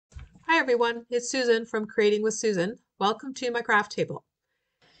everyone, it's Susan from Creating with Susan. Welcome to my craft table.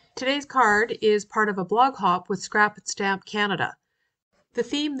 Today's card is part of a blog hop with Scrap and Stamp Canada. The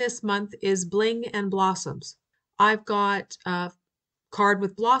theme this month is Bling and Blossoms. I've got a card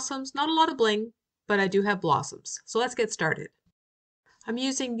with blossoms, not a lot of bling, but I do have blossoms. So let's get started. I'm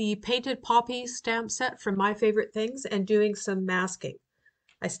using the Painted Poppy stamp set from My Favorite Things and doing some masking.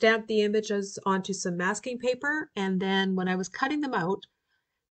 I stamped the images onto some masking paper, and then when I was cutting them out,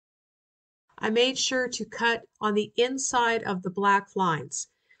 I made sure to cut on the inside of the black lines.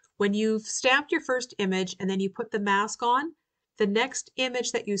 When you've stamped your first image and then you put the mask on, the next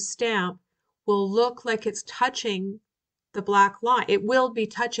image that you stamp will look like it's touching the black line. It will be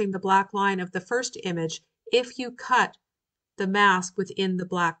touching the black line of the first image if you cut the mask within the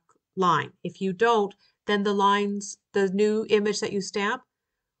black line. If you don't, then the lines, the new image that you stamp,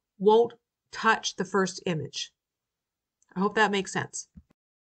 won't touch the first image. I hope that makes sense.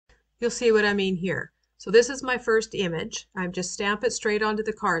 You'll see what I mean here. So this is my first image. I just stamp it straight onto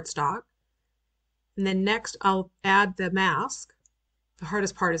the cardstock. And then next I'll add the mask. The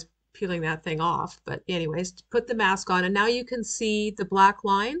hardest part is peeling that thing off. But anyways, put the mask on. And now you can see the black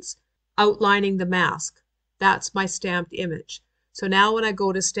lines outlining the mask. That's my stamped image. So now when I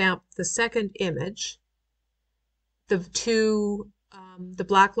go to stamp the second image, the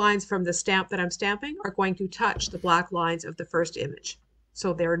black lines from the stamp that I'm stamping are going to touch the black lines of the first image.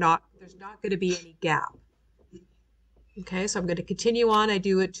 So there's not going to be any gap. Okay, so I'm going to continue on. I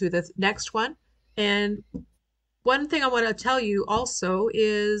do it to the next one. And one thing I want to tell you also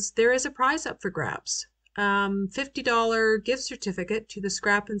is there is a prize up for grabs. $50 gift certificate to the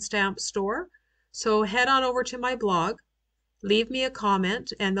Scrap and Stamp store. So head on over to my blog, leave me a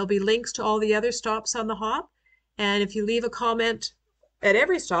comment, and there'll be links to all the other stops on the hop. And if you leave a comment at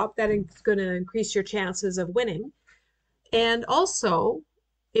every stop, that is going to increase your chances of winning. And also,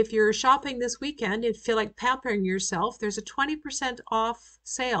 if you're shopping this weekend and you feel like pampering yourself, there's a 20% off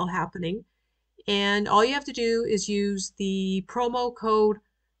sale happening. And all you have to do is use the promo code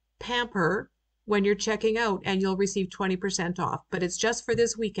PAMPER when you're checking out and you'll receive 20% off. But it's just for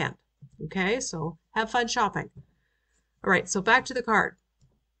this weekend. Okay, so have fun shopping. All right, so back to the card.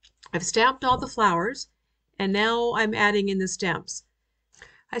 I've stamped all the flowers and now I'm adding in the stems.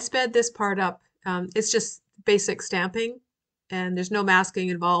 I sped this part up. It's just basic stamping and there's no masking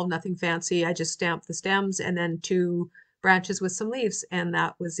involved, nothing fancy. I just stamped the stems and then 2 branches with some leaves, and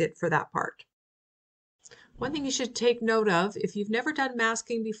that was it for that part. One thing you should take note of, if you've never done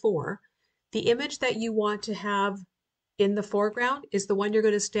masking before, the image that you want to have in the foreground is the one you're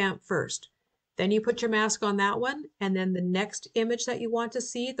going to stamp first. Then you put your mask on that one, and then the next image that you want to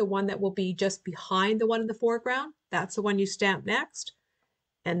see, the one that will be just behind the one in the foreground, that's the one you stamp next.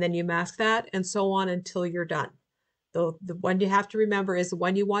 And then you mask that, and so on until you're done. The one you have to remember is the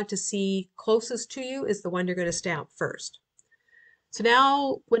one you want to see closest to you is the one you're going to stamp first. So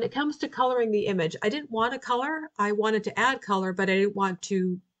now when it comes to coloring the image, I didn't want to color. I wanted to add color, but I didn't want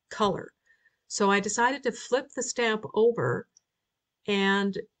to color. So I decided to flip the stamp over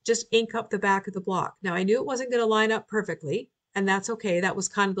and just ink up the back of the block. Now I knew it wasn't going to line up perfectly, and that's okay. That was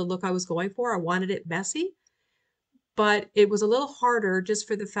kind of the look I was going for. I wanted it messy. But it was a little harder just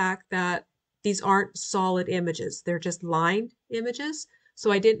for the fact that these aren't solid images. They're just lined images.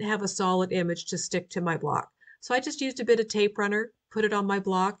 So I didn't have a solid image to stick to my block. So I just used a bit of tape runner, put it on my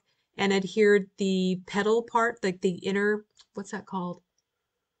block, and adhered the petal part, like the inner, what's that called?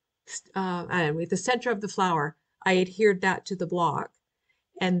 Anyway, the center of the flower. I adhered that to the block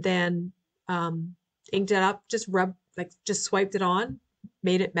and then inked it up, just swiped it on,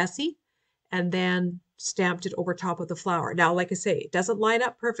 made it messy, and then stamped it over top of the flower. Now, like I say, it doesn't line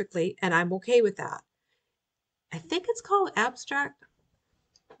up perfectly, and I'm okay with that. I think it's called abstract.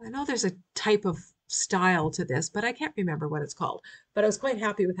 I know there's a type of style to this, but I can't remember what it's called. But I was quite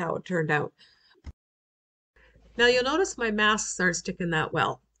happy with how it turned out. Now, you'll notice my masks aren't sticking that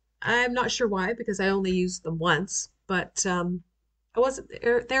well. I'm not sure why, because I only used them once, but I wasn't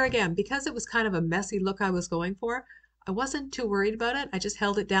there again, because it was kind of a messy look I was going for. I wasn't too worried about it. I just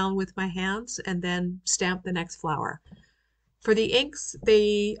held it down with my hands and then stamped the next flower. For the inks,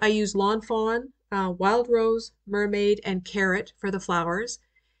 I use Lawn Fawn, Wild Rose, Mermaid, and Carrot for the flowers.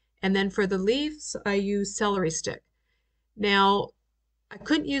 And then for the leaves, I use Celery Stick. Now, I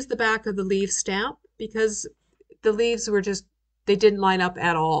couldn't use the back of the leaf stamp because the leaves were they didn't line up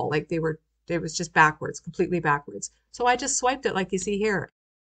at all. Like it was just backwards, completely backwards. So I just swiped it like you see here.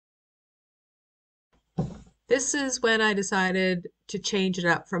 This is when I decided to change it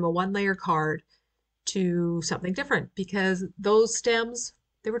up from a 1-layer card to something different, because those stems,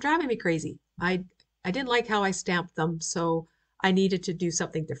 they were driving me crazy. I didn't like how I stamped them, so I needed to do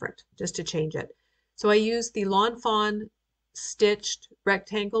something different just to change it. So I used the Lawn Fawn stitched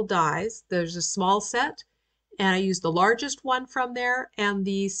rectangle dies. There's a small set, and I used the largest one from there and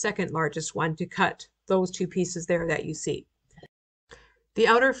the second largest one to cut those two pieces there that you see. The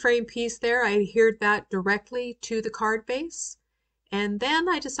outer frame piece there, I adhered that directly to the card base. And then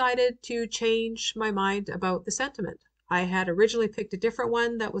I decided to change my mind about the sentiment. I had originally picked a different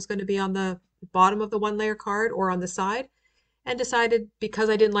one that was going to be on the bottom of the one layer card or on the side, and decided because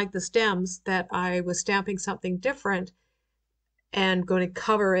I didn't like the stems that I was stamping something different and going to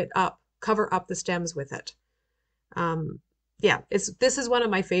cover up the stems with it. Yeah, this is one of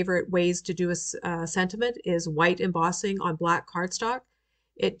my favorite ways to do a sentiment is white embossing on black cardstock.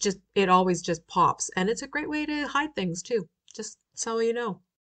 It always just pops, and it's a great way to hide things too, just so you know.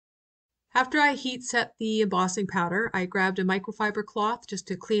 After I heat set the embossing powder, I grabbed a microfiber cloth just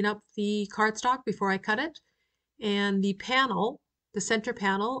to clean up the cardstock before I cut it. And the panel, the center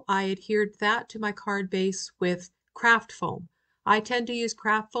panel, I adhered that to my card base with craft foam. I tend to use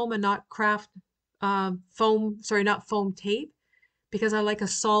craft foam and not not foam tape, because I like a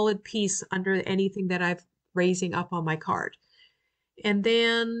solid piece under anything that I'm raising up on my card. And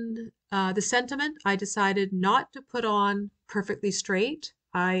then the sentiment, I decided not to put on perfectly straight.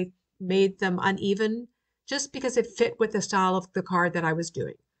 I made them uneven just because it fit with the style of the card that I was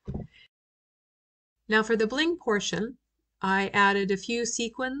doing. Now for the bling portion, I added a few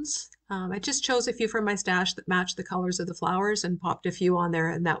sequins. I just chose a few from my stash that matched the colors of the flowers and popped a few on there,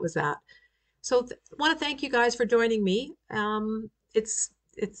 and that was that. So I want to thank you guys for joining me. It's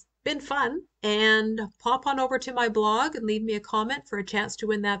been fun, and pop on over to my blog and leave me a comment for a chance to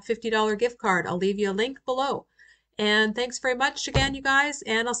win that $50 gift card. I'll leave you a link below. And thanks very much again, you guys,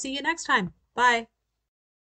 and I'll see you next time. Bye.